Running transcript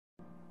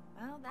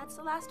that's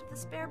the last of the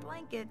spare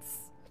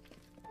blankets.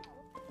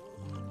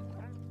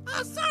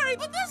 Oh, sorry,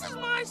 but this is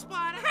my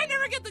spot. I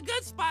never get the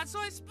good spot, so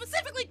I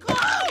specifically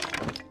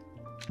called.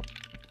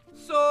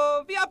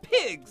 So, we are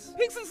pigs.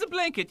 Pigs in the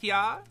blanket,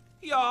 yeah?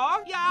 Yeah?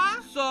 Yeah?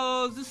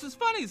 So, this is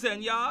funny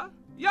then, yeah?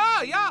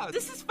 Yeah.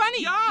 This is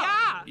funny.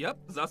 Yeah. Yep,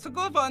 that's a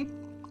good one.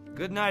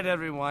 Good night,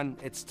 everyone.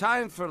 It's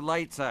time for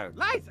Lights Out.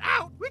 Lights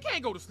out? We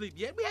can't go to sleep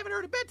yet. We haven't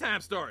heard a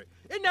bedtime story.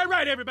 Isn't that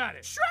right, everybody?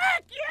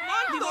 Shrek, yeah!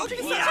 Come on,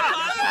 people.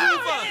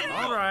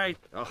 All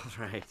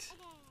right.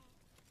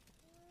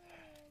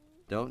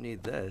 Don't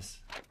need this.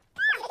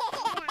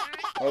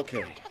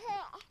 Okay.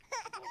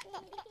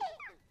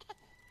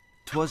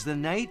 'Twas the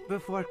night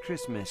before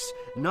Christmas.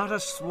 Not a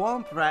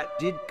swamp rat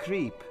did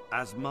creep,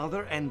 as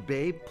mother and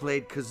babe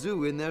played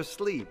kazoo in their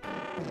sleep.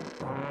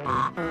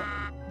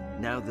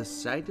 Now the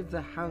sight of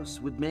the house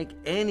would make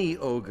any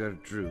ogre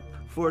droop,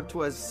 for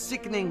 'twas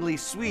sickeningly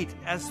sweet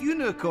as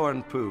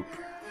unicorn poop.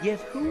 Yet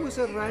who was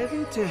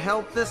arriving to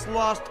help this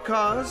lost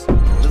cause?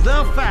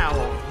 The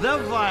foul, the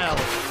vile,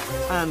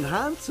 and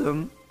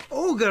handsome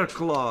Ogre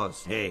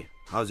Claus. Hey,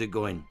 how's it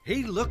going?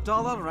 He looked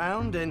all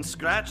around and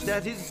scratched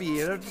at his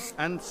beard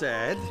and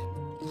said,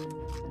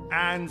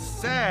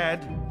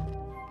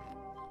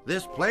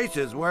 this place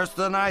is worse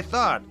than I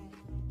thought.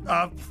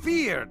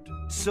 Feared.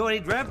 So he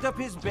revved up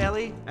his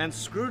belly and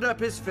screwed up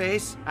his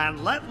face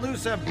and let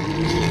loose a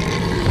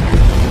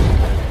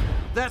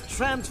that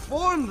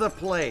transformed the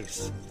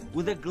place.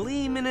 With a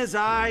gleam in his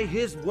eye,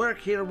 his work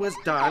here was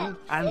done,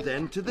 and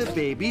then to the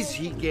babies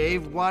he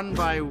gave one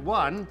by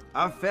one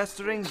a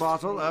festering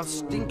bottle of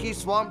stinky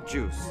swamp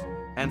juice,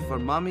 and for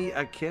Mommy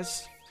a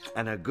kiss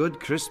and a good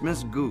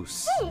Christmas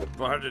goose.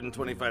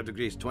 425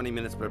 degrees, 20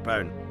 minutes per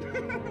pound.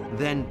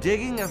 Then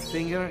digging a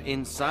finger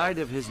inside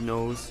of his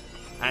nose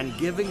and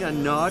giving a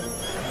nod,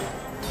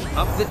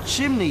 up the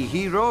chimney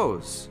he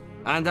rose,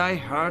 and I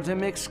heard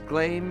him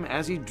exclaim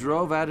as he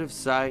drove out of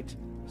sight,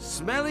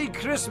 "Smelly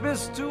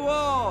Christmas to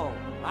all,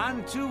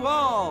 and to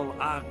all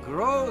a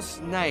gross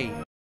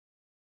night."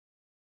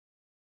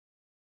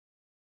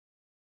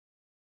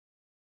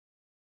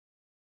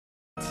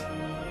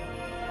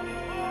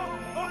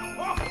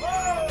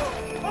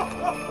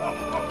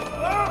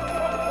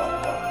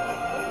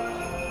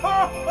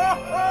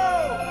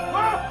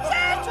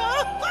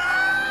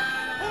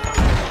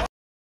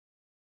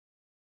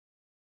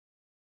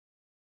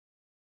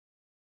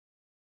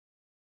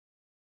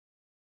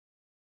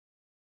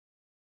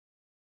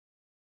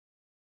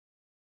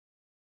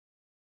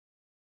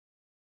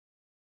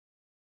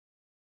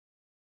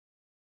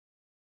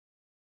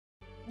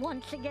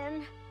 Once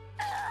again.